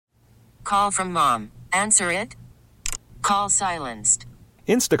Call from mom. Answer it. Call silenced.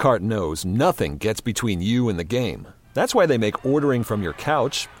 Instacart knows nothing gets between you and the game. That's why they make ordering from your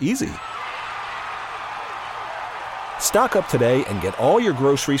couch easy. Stock up today and get all your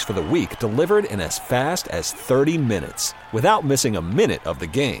groceries for the week delivered in as fast as 30 minutes without missing a minute of the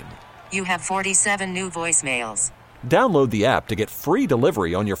game. You have 47 new voicemails. Download the app to get free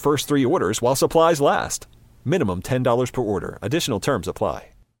delivery on your first 3 orders while supplies last. Minimum $10 per order. Additional terms apply.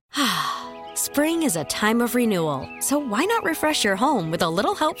 Spring is a time of renewal, so why not refresh your home with a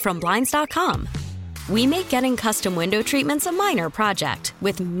little help from Blinds.com? We make getting custom window treatments a minor project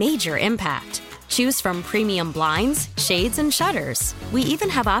with major impact. Choose from premium blinds, shades, and shutters. We even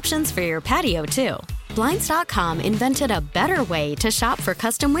have options for your patio, too. Blinds.com invented a better way to shop for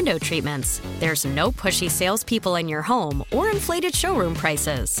custom window treatments. There's no pushy salespeople in your home or inflated showroom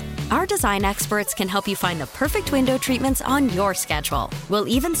prices. Our design experts can help you find the perfect window treatments on your schedule. We'll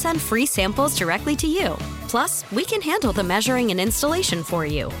even send free samples directly to you. Plus, we can handle the measuring and installation for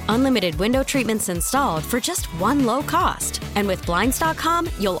you. Unlimited window treatments installed for just one low cost. And with Blinds.com,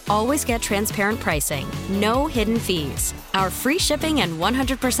 you'll always get transparent pricing. No hidden fees. Our free shipping and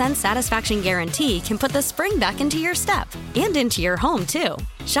 100% satisfaction guarantee can put the spring back into your step and into your home, too.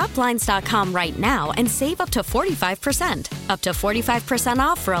 Shop Blinds.com right now and save up to 45%. Up to 45%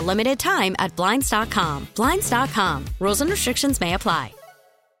 off for a limited time at Blinds.com. Blinds.com. Rules and restrictions may apply.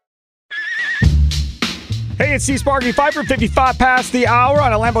 Hey, it's Steve Sparky, 5:55 past the hour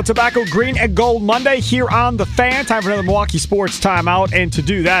on a Lambeau Tobacco Green and Gold Monday here on The Fan. Time for another Milwaukee Sports Timeout. And to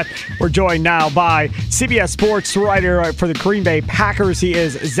do that, we're joined now by CBS Sports writer for the Green Bay Packers. He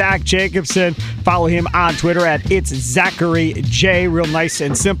is Zach Jacobson. Follow him on Twitter at It's Zachary J. Real nice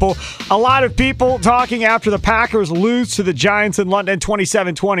and simple. A lot of people talking after the Packers lose to the Giants in London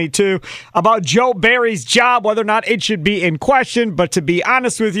 27-22 about Joe Barry's job, whether or not it should be in question. But to be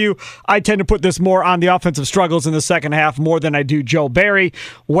honest with you, I tend to put this more on the offensive struggles in the second half more than I do Joe Barry.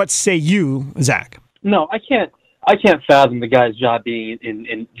 What say you, Zach? No, I can't fathom the guy's job being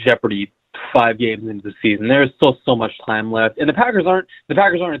in jeopardy 5 games into the season. There is still so much time left, and the Packers aren't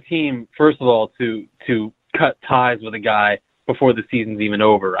a team, first of all, to cut ties with a guy before the season's even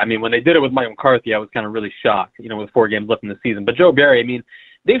over. I mean, when they did it with Mike McCarthy, I was kind of really shocked, with 4 games left in the season. But Joe Barry, I mean,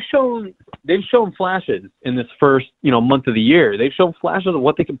 they've shown flashes in this first, month of the year. They've shown flashes of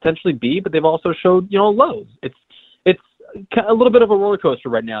what they could potentially be, but they've also showed, lows. It's a little bit of a roller coaster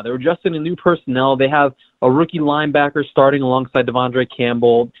right now. They're adjusting to new personnel. They have a rookie linebacker starting alongside Devondre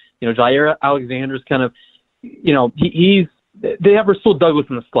Campbell. Jair Alexander's kind of, they have Rasul Douglas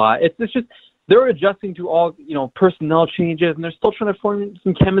in the slot. It's just they're adjusting to all, personnel changes, and they're still trying to form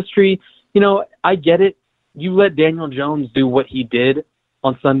some chemistry. I get it. You let Daniel Jones do what he did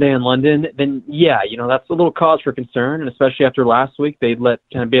on Sunday in London, then that's a little cause for concern, and especially after last week, they let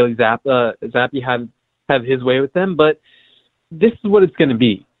kind of Bailey Zappi have his way with them. But this is what it's going to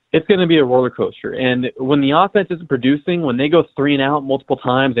be. It's going to be a roller coaster. And when the offense isn't producing, when they go 3 and out multiple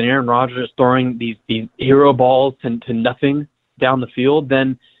times, and Aaron Rodgers is throwing these hero balls to nothing down the field,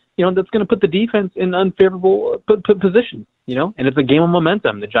 then that's going to put the defense in unfavorable positions. And it's a game of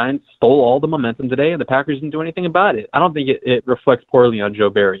momentum. The Giants stole all the momentum today, and the Packers didn't do anything about it. I don't think it reflects poorly on Joe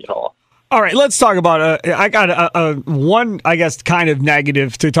Barry at all. All right, let's talk about I got one, I guess, kind of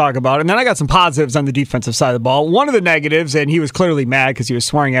negative to talk about, and then I got some positives on the defensive side of the ball. One of the negatives, and he was clearly mad because he was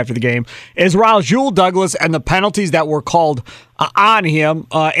swearing after the game, is Rasul Douglas and the penalties that were called on him,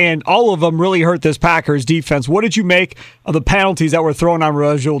 and all of them really hurt this Packers defense. What did you make of the penalties that were thrown on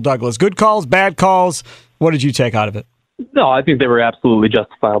Rasul Douglas? Good calls, bad calls? What did you take out of it? No, I think they were absolutely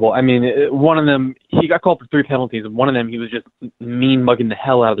justifiable. I mean, one of them, he got called for 3 penalties, and one of them, he was just mean mugging the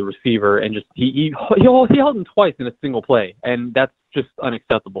hell out of the receiver, and just he held him twice in a single play, and that's just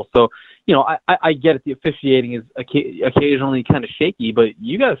unacceptable. So, I get it. The officiating is occasionally kind of shaky, but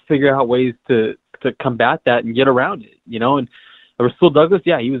you got to figure out ways to combat that and get around it. And Rasul Douglas,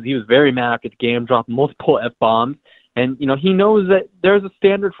 he was very mad after the game, dropped multiple F-bombs, and he knows that there's a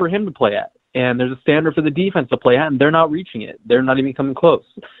standard for him to play at. And there's a standard for the defense to play at, and they're not reaching it. They're not even coming close.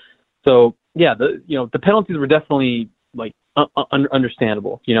 So, the penalties were definitely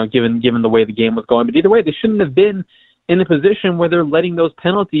understandable, given the way the game was going. But either way, they shouldn't have been in a position where they're letting those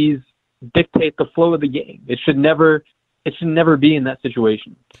penalties dictate the flow of the game. It should never be in that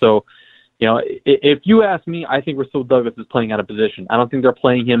situation. So, if you ask me, I think Rasul Douglas is playing out of position. I don't think they're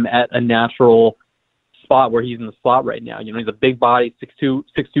playing him at a natural spot where he's in the slot right now. He's a big body,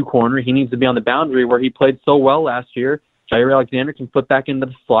 6'2" corner. He needs to be on the boundary where he played so well last year. Jair Alexander can flip back into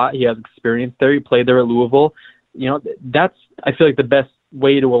the slot. He has experience there. He played there at Louisville. That's, I feel like, the best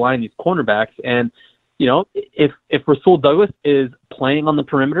way to align these cornerbacks. And, if Rasul Douglas is playing on the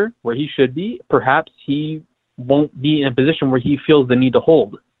perimeter where he should be, perhaps he won't be in a position where he feels the need to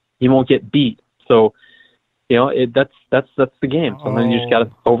hold. He won't get beat. So, that's the game. Sometimes you just got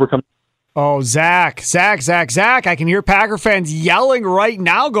to overcome. Oh, Zach, I can hear Packer fans yelling right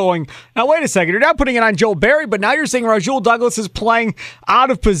now going, now wait a second, you're not putting it on Joe Barry, but now you're saying Rasul Douglas is playing out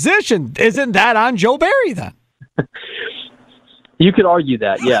of position. Isn't that on Joe Barry then? You could argue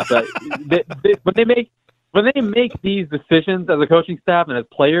that, yeah, but when they make these decisions as a coaching staff and as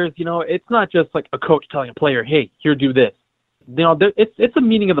players, it's not just like a coach telling a player, hey, here, do this. It's a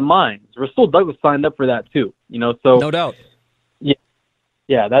meeting of the minds. Rasul Douglas signed up for that too, so. No doubt.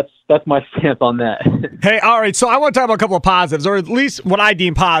 Yeah, that's my stance on that. Hey, all right, so I want to talk about a couple of positives, or at least what I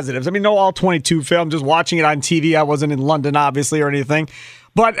deem positives. I mean, no all 22 film, just watching it on TV. I wasn't in London, obviously, or anything.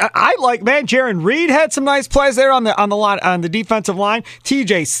 But I like, man, Jarran Reed had some nice plays there on the line, on the defensive line.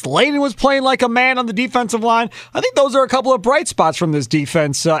 TJ Slaton was playing like a man on the defensive line. I think those are a couple of bright spots from this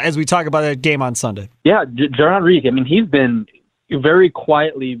defense as we talk about that game on Sunday. Yeah, Jarran Reed, I mean, he's been very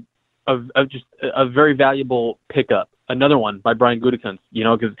quietly just a very valuable pickup. Another one by Brian Gutekunst,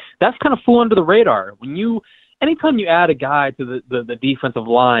 because that's kind of flew under the radar. Anytime you add a guy to the defensive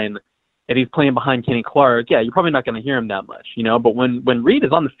line and he's playing behind Kenny Clark, yeah, you're probably not going to hear him that much, But when Reed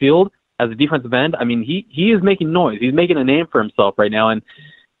is on the field as a defensive end, I mean, he is making noise. He's making a name for himself right now, and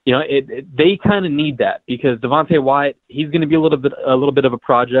they kind of need that because Devontae Wyatt, he's going to be a little bit of a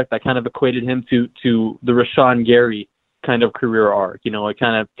project. I kind of equated him to the Rashawn Gary kind of career arc. It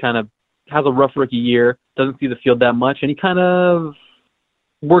kind of has a rough rookie year, doesn't see the field that much, and he kind of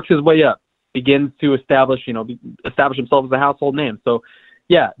works his way up, begins to establish himself as a household name. So,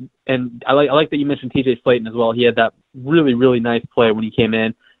 yeah, and I like that you mentioned TJ Slaton as well. He had that really, really nice play when he came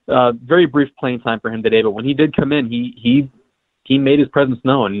in. Very brief playing time for him today, but when he did come in, he made his presence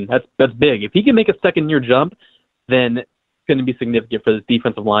known, and that's big. If he can make a second-year jump, then it's going to be significant for this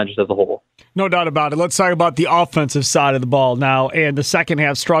defensive line just as a whole. No doubt about it. Let's talk about the offensive side of the ball now and the second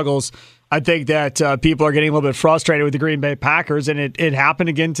half struggles. I think that people are getting a little bit frustrated with the Green Bay Packers, and it happened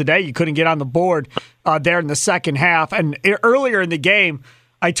again today. You couldn't get on the board there in the second half. And earlier in the game,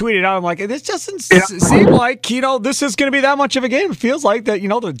 I tweeted out, I'm like, this doesn't seem like, this is going to be that much of a game. It feels like that,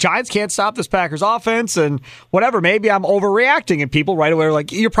 the Giants can't stop this Packers offense and whatever. Maybe I'm overreacting. And people right away are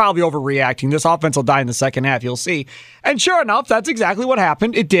like, you're probably overreacting. This offense will die in the second half. You'll see. And sure enough, that's exactly what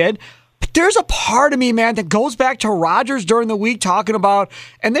happened. It did. But there's a part of me, man, that goes back to Rodgers during the week talking about,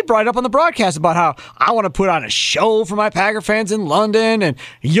 and they brought it up on the broadcast about how I want to put on a show for my Packer fans in London, and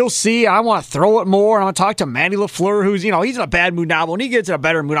you'll see, I want to throw it more, and I want to talk to Matty LaFleur, who's, he's in a bad mood now, but when he gets in a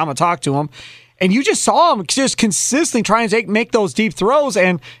better mood, I'm going to talk to him. And you just saw him just consistently trying to make those deep throws,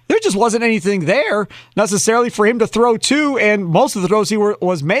 and there just wasn't anything there necessarily for him to throw to, and most of the throws he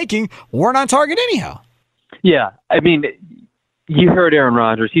was making weren't on target anyhow. Yeah, I mean, you heard Aaron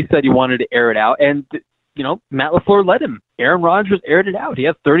Rodgers. He said he wanted to air it out, and Matt LaFleur let him. Aaron Rodgers aired it out. He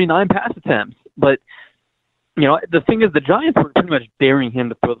had 39 pass attempts, but the thing is, the Giants were pretty much daring him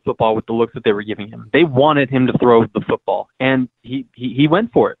to throw the football with the looks that they were giving him. They wanted him to throw the football, and he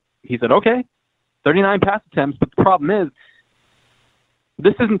went for it. He said, "Okay, 39 pass attempts," but the problem is,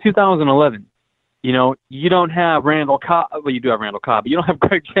 this isn't 2011. You don't have Randall Cobb. Well, you do have Randall Cobb, but you don't have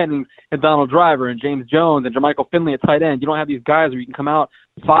Greg Jennings and Donald Driver and James Jones and Jermichael Finley at tight end. You don't have these guys where you can come out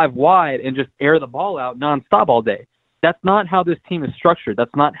 5 wide and just air the ball out nonstop all day. That's not how this team is structured.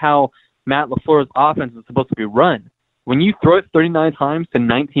 That's not how Matt LaFleur's offense is supposed to be run. When you throw it 39 times to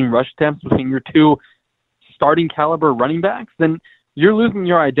 19 rush attempts between your two starting caliber running backs, then you're losing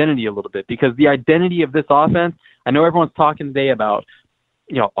your identity a little bit, because the identity of this offense, I know everyone's talking today about,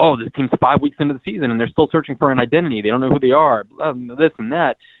 this team's 5 weeks into the season and they're still searching for an identity. They don't know who they are, this and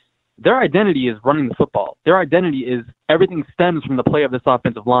that. Their identity is running the football. Their identity is everything stems from the play of this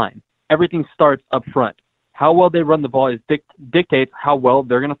offensive line. Everything starts up front. How well they run the ball dictates how well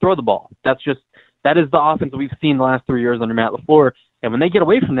they're going to throw the ball. That is the offense that we've seen the last 3 years under Matt LaFleur. And when they get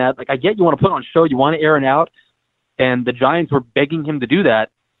away from that, I get you want to put on a show, you want to air it out, and the Giants were begging him to do that.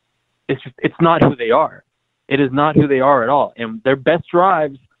 It's not who they are. It is not who they are at all. And their best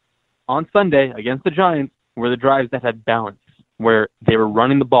drives on Sunday against the Giants were the drives that had balance, where they were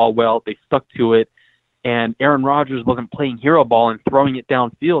running the ball well, they stuck to it, and Aaron Rodgers wasn't playing hero ball and throwing it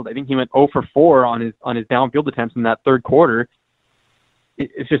downfield. I think he went 0 for 4 on his downfield attempts in that third quarter.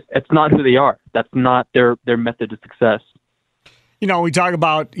 It's not who they are. That's not their method to success. We talk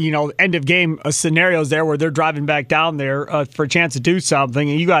about, end of game scenarios there where they're driving back down there for a chance to do something,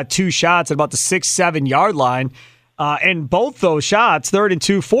 and you got 2 shots at about the 6-7 yard line. And both those shots, 3rd and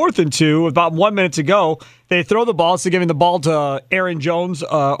 2, 4th and 2, with about 1 minute to go, they throw the ball, so giving the ball to Aaron Jones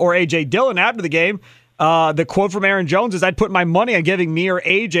or A.J. Dillon after the game. The quote from Aaron Jones is, I'd put my money on giving me or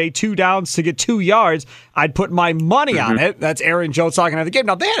AJ 2 downs to get 2 yards. I'd put my money on it. That's Aaron Jones talking about the game.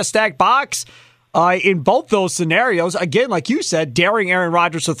 Now, they had a stacked box in both those scenarios. Again, like you said, daring Aaron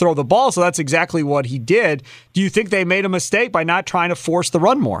Rodgers to throw the ball, so that's exactly what he did. Do you think they made a mistake by not trying to force the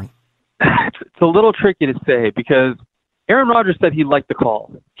run more? It's a little tricky to say because Aaron Rodgers said he liked the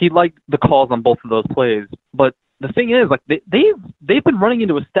call. He liked the calls on both of those plays. But the thing is, like they've been running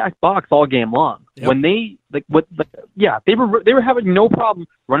into a stacked box all game long. Yep. When they they were having no problem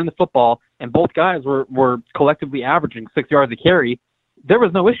running the football, and both guys were collectively averaging 6 yards a carry. There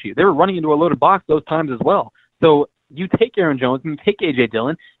was no issue. They were running into a loaded box those times as well. So you take Aaron Jones and you take A.J.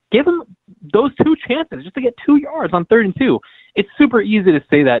 Dillon, give them those 2 chances just to get 2 yards on 3rd and 2. It's super easy to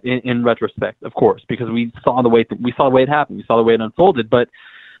say that in retrospect, of course, because we saw the way it happened. We saw the way it unfolded. But,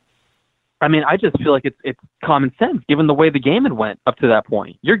 I mean, I just feel like it's common sense given the way the game had went up to that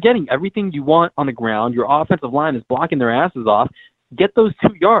point. You're getting everything you want on the ground. Your offensive line is blocking their asses off. Get those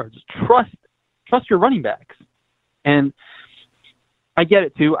 2 yards. Trust your running backs. And I get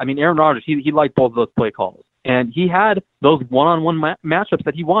it, too. I mean, Aaron Rodgers, he liked both of those play calls. And he had those one-on-one matchups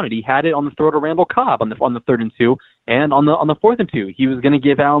that he wanted. He had it on the throw to Randall Cobb on the 3rd and 2, and on the 4th and 2. He was going to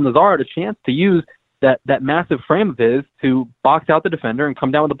give Allen Lazard a chance to use that massive frame of his to box out the defender and come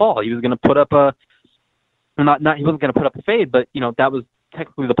down with the ball. He was going to put up he wasn't going to put up a fade, but that was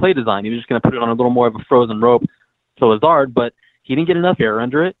technically the play design. He was just going to put it on a little more of a frozen rope to Lazard, but he didn't get enough air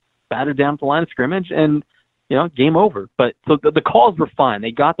under it. Batted down at the line of scrimmage, and game over. But so the calls were fine.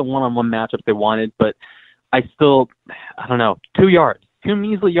 They got the one-on-one matchups they wanted, but I don't know, 2 yards, 2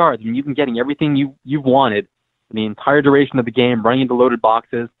 measly yards. I mean, you've been getting everything you've wanted the entire duration of the game, running into loaded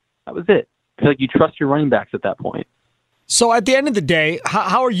boxes. That was it. I feel like you trust your running backs at that point. So at the end of the day,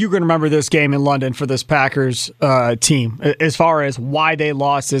 how are you going to remember this game in London for this Packers team as far as why they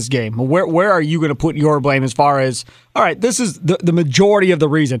lost this game? Where are you going to put your blame as far as, all right, this is the majority of the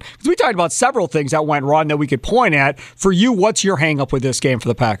reason? Because we talked about several things that went wrong that we could point at. For you, what's your hang-up with this game for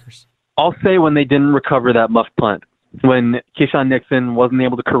the Packers? I'll say when they didn't recover that muff punt, when Keyshawn Nixon wasn't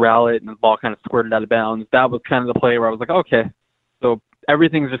able to corral it and the ball kind of squirted out of bounds, that was kind of the play where I was like, okay, so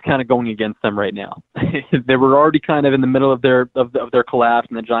everything's just kind of going against them right now. They were already kind of in the middle of their collapse,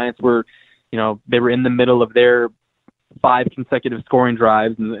 and the Giants were, they were in the middle of their 5 consecutive scoring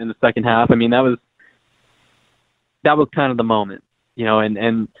drives in the second half. I mean, that was kind of the moment,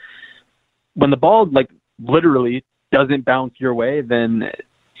 and when the ball literally doesn't bounce your way, then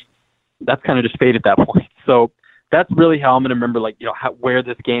that's kind of just fate at that point. So that's really how I'm going to remember, where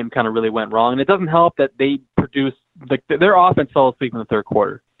this game kind of really went wrong. And it doesn't help that they produced, their offense fell asleep in the third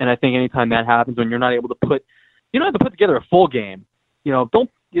quarter. And I think anytime that happens, when you're not able to you don't have to put together a full game.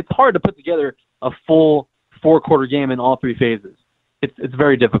 It's hard to put together a full 4-quarter game in all 3 phases. It's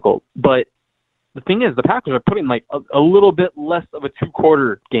very difficult. But the thing is, the Packers are putting a little bit less of a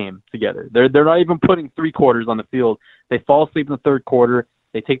 2-quarter game together. They're not even putting 3 quarters on the field. They fall asleep in the third quarter.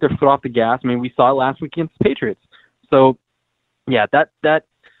 They take their foot off the gas. I mean, we saw it last week against the Patriots. So, yeah, that's going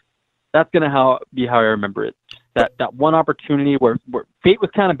to be how I remember it. That one opportunity where fate was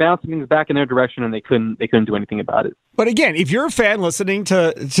kind of bouncing things back in their direction, and they couldn't do anything about it. But again, if you're a fan listening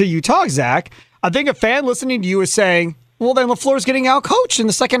to you talk, Zach, I think a fan listening to you is saying, well, then LaFleur's getting out-coached in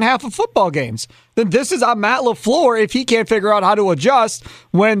the second half of football games. Then this is on Matt LaFleur if he can't figure out how to adjust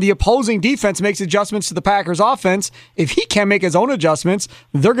when the opposing defense makes adjustments to the Packers' offense. If he can't make his own adjustments,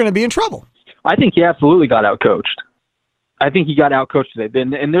 they're going to be in trouble. I think he absolutely got out-coached. I think he got out-coached today.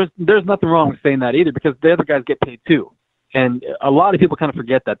 And there's nothing wrong with saying that either, because the other guys get paid too. And a lot of people kind of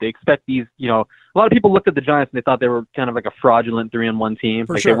forget that. They expect these, a lot of people looked at the Giants and they thought they were kind of like a fraudulent 3-1 team.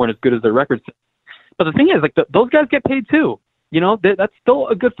 For sure. They weren't as good as their records. But the thing is, those guys get paid too. That's still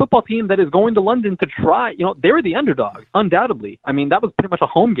a good football team that is going to London to try. They were the underdogs, undoubtedly. I mean, that was pretty much a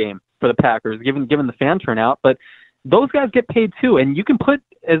home game for the Packers, given the fan turnout. But those guys get paid too, and you can put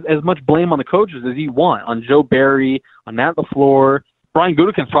as much blame on the coaches as you want, on Joe Barry, on Matt LaFleur. Brian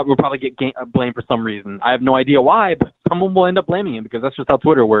Gutekunst will probably get blamed for some reason. I have no idea why, but someone will end up blaming him because that's just how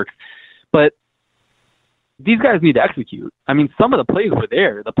Twitter works. But these guys need to execute. I mean, some of the plays were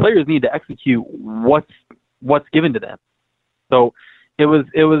there. The players need to execute what's given to them. So it was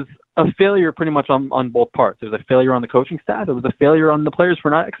a failure pretty much on both parts. It was a failure on the coaching staff. It was a failure on the players for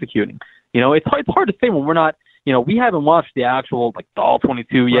not executing. It's hard to say when we're not, we haven't watched the actual the all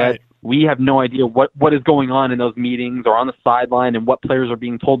 22 yet. Right. We have no idea what is going on in those meetings or on the sideline and what players are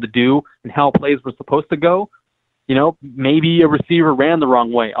being told to do and how plays were supposed to go. Maybe a receiver ran the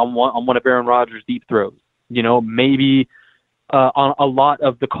wrong way on one of Aaron Rodgers' deep throws. Maybe on a lot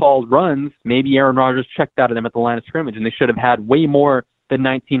of the called runs, maybe Aaron Rodgers checked out of them at the line of scrimmage, and they should have had way more than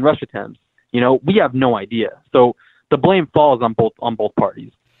 19 rush attempts. We have no idea. So the blame falls on both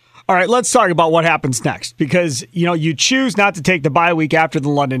parties. All right, let's talk about what happens next, because, you choose not to take the bye week after the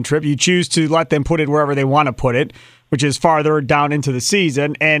London trip. You choose to let them put it wherever they want to put it, which is farther down into the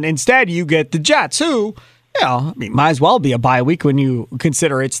season. And instead you get the Jets, who, might as well be a bye week when you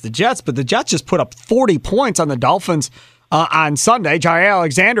consider it's the Jets. But the Jets just put up 40 points on the Dolphins on Sunday. Jair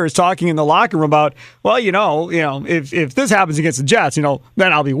Alexander is talking in the locker room about, if this happens against the Jets,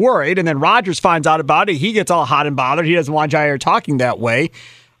 then I'll be worried. And then Rodgers finds out about it. He gets all hot and bothered. He doesn't want Jair talking that way.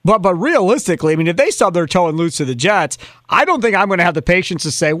 But realistically, if they stub their toe and lose to the Jets, I don't think I'm going to have the patience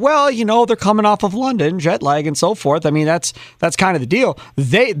to say, they're coming off of London, jet lag and so forth. That's kind of the deal.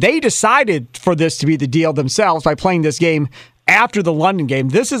 They decided for this to be the deal themselves by playing this game after the London game.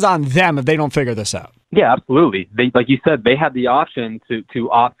 This is on them if they don't figure this out. Yeah, absolutely. They, like you said, they had the option to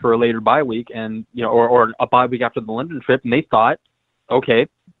opt for a later bye week and or a bye week after the London trip, and they thought, okay,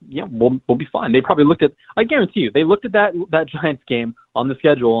 we'll be fine. They probably looked at, I guarantee you, they looked at that Giants game on the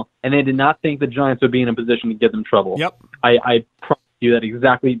schedule, and they did not think the Giants would be in a position to give them trouble. Yep. I promise you that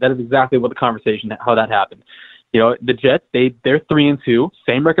is exactly what the conversation, how that happened. The Jets, they're 3-2,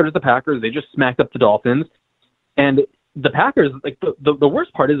 same record as the Packers. They just smacked up the Dolphins, and the Packers, like the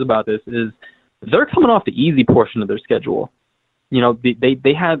worst part is about this is they're coming off the easy portion of their schedule.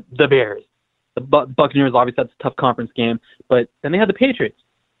 They had the Bears. The Buccaneers obviously had a tough conference game, but then they had the Patriots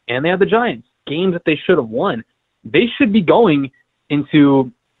and they had the Giants, games that they should have won. They should be going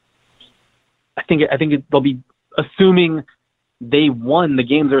into, I think they'll be assuming they won the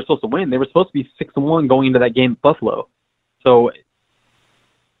games they were supposed to win. They were supposed to be 6-1 going into that game at Buffalo. So,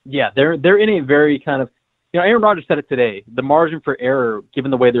 yeah, they're in a very kind of, Aaron Rodgers said it today. The margin for error,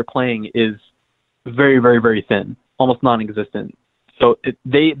 given the way they're playing, is very, very, very thin, almost non-existent. So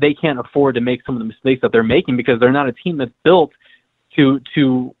they can't afford to make some of the mistakes that they're making because they're not a team that's built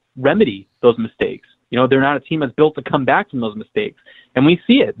to remedy those mistakes. They're not a team that's built to come back from those mistakes. And we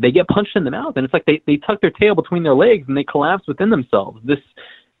see it. They get punched in the mouth, and it's like they tuck their tail between their legs and they collapse within themselves. This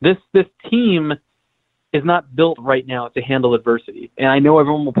team is not built right now to handle adversity. And I know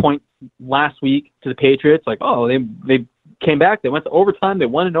everyone will point last week to the Patriots like, oh, they came back, they went to overtime, they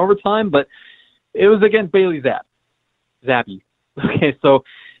won in overtime, but it was against Bailey Zappi. Okay, so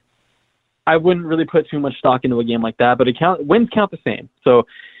I wouldn't really put too much stock into a game like that, but wins count the same. So,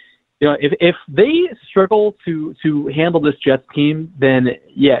 if they struggle to handle this Jets team, then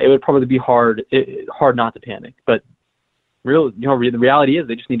yeah, it would probably be hard not to panic. But the reality is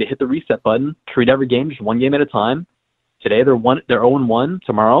they just need to hit the reset button, treat every game just one game at a time. Today they're 0-1.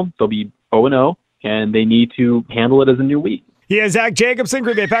 Tomorrow they'll be 0-0, and they need to handle it as a new week. He is Zach Jacobson,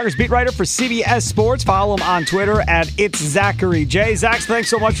 Green Bay Packers beat writer for CBS Sports. Follow him on Twitter at @It'sZacharyJ. Zach, thanks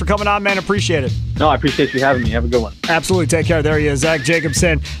so much for coming on, man. Appreciate it. No, I appreciate you having me. Have a good one. Absolutely. Take care. There he is, Zach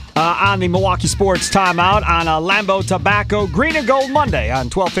Jacobson, on the Milwaukee Sports Timeout on Lambeau Tobacco Green and Gold Monday on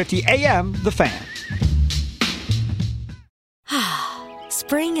 1250 AM, The Fan.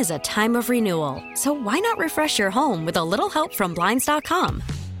 Spring is a time of renewal, so why not refresh your home with a little help from Blinds.com?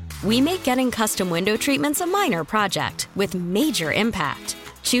 We make getting custom window treatments a minor project with major impact.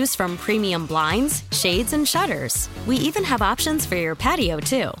 Choose from premium blinds, shades, and shutters. We even have options for your patio,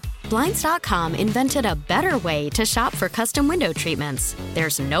 too. Blinds.com invented a better way to shop for custom window treatments.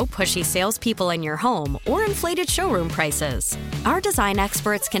 There's no pushy salespeople in your home or inflated showroom prices. Our design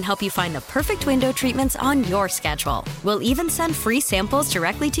experts can help you find the perfect window treatments on your schedule. We'll even send free samples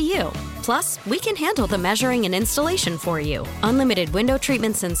directly to you. Plus, we can handle the measuring and installation for you. Unlimited window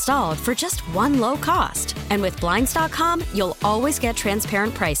treatments installed for just one low cost. And with Blinds.com, you'll always get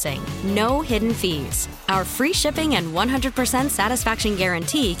transparent pricing. No hidden fees. Our free shipping and 100% satisfaction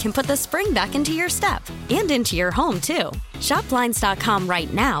guarantee can put the spring back into your step and into your home, too. Shop Blinds.com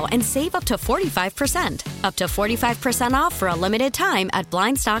right now and save up to 45%. Up to 45% off for a limited time at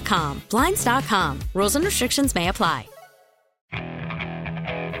Blinds.com. Blinds.com. Rules and restrictions may apply.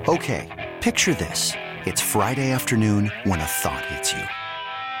 Okay, picture this. It's Friday afternoon when a thought hits you.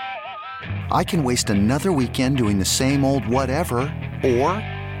 I can waste another weekend doing the same old whatever, or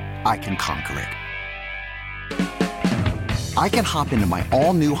I can conquer it. I can hop into my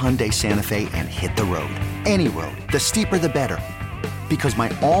all-new Hyundai Santa Fe and hit the road. Any road. The steeper, the better. Because my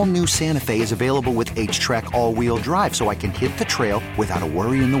all-new Santa Fe is available with H-Track all-wheel drive, so I can hit the trail without a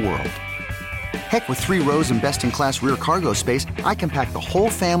worry in the world. Heck, with 3 rows and best-in-class rear cargo space, I can pack the whole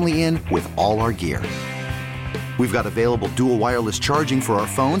family in with all our gear. We've got available dual wireless charging for our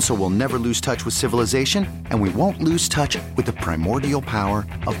phones, so we'll never lose touch with civilization, and we won't lose touch with the primordial power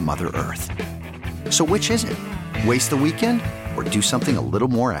of Mother Earth. So which is it? Waste the weekend or do something a little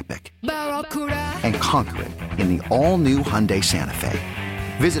more epic? And conquer it in the all-new Hyundai Santa Fe.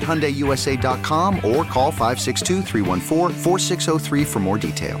 Visit HyundaiUSA.com or call 562-314-4603 for more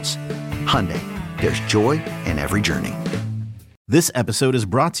details. Hyundai, there's joy in every journey. This episode is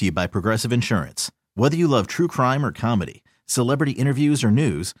brought to you by Progressive Insurance. Whether you love true crime or comedy, celebrity interviews or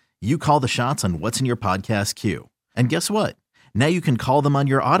news, you call the shots on what's in your podcast queue. And guess what? Now you can call them on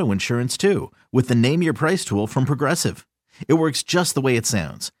your auto insurance too with the Name Your Price tool from Progressive. It works just the way it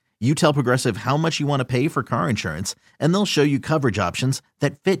sounds. You tell Progressive how much you want to pay for car insurance, and they'll show you coverage options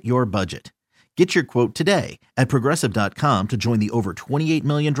that fit your budget. Get your quote today at Progressive.com to join the over 28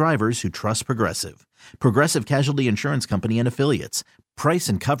 million drivers who trust Progressive. Progressive Casualty Insurance Company and Affiliates. Price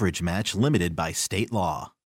and coverage match limited by state law.